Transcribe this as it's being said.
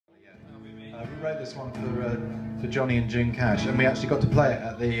wrote this one for Johnny and June Cash, and we actually got to play it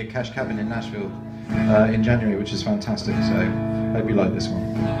at the Cash Cabin in Nashville in January, which is fantastic. So hope you like this one.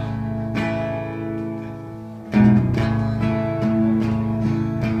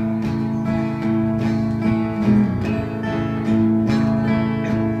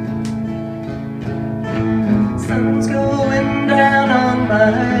 Sun's going down on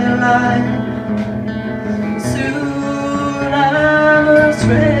my life. Soon I must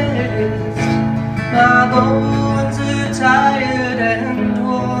rest. My bones are tired and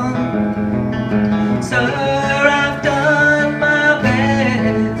worn. Sir, I've done my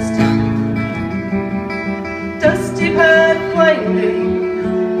best. Dusty path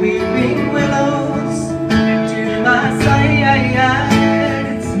winding, weeping willows to my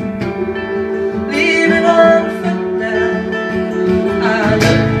sides, leaving on foot now. I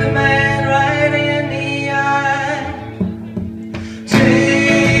look the man right in the eye.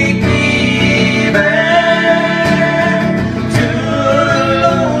 Take me back to the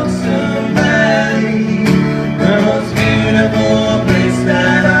lonesome valley, the most beautiful place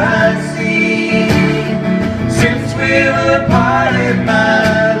that I've seen since we were parted,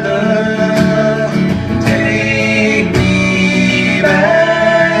 my love. Take me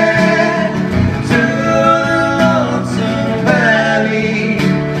back to the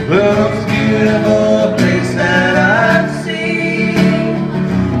most beautiful place that I've seen.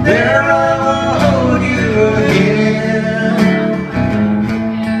 There I will hold you again.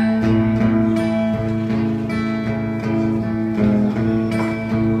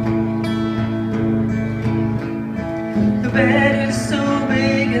 The bed is so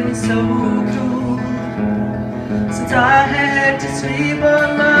big and so cool, since I had to sleep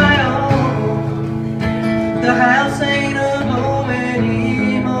on my own. The house ain't a home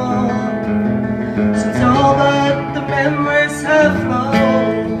anymore, since all but the memories have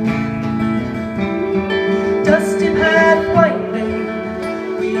flown. Dusty path winding,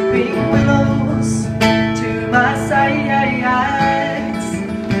 weeping willows to my sides,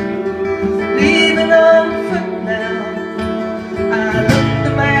 leaving on foot now. I look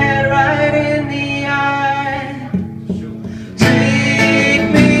the man right in the eye. Take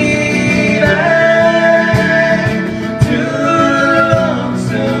me back to the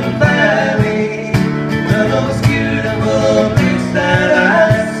lonesome valley, the most beautiful place that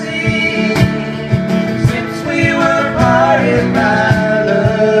I've seen since we were parted, my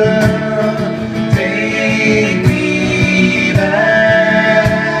love. Take me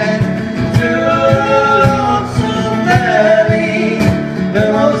back to the lonesome valley, the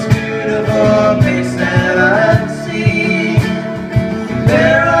most beautiful place that I've seen.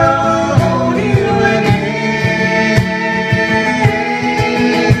 There I'll hold you again,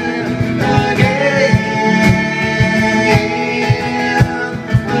 again,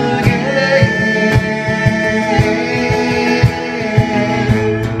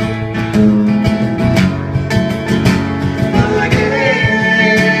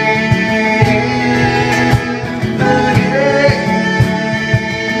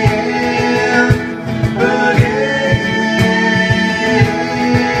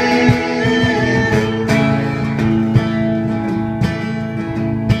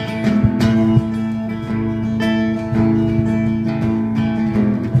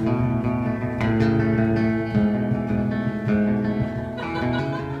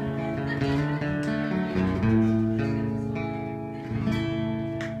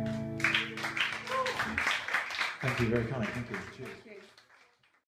 Thank you, very kind. Thank you. Cheers.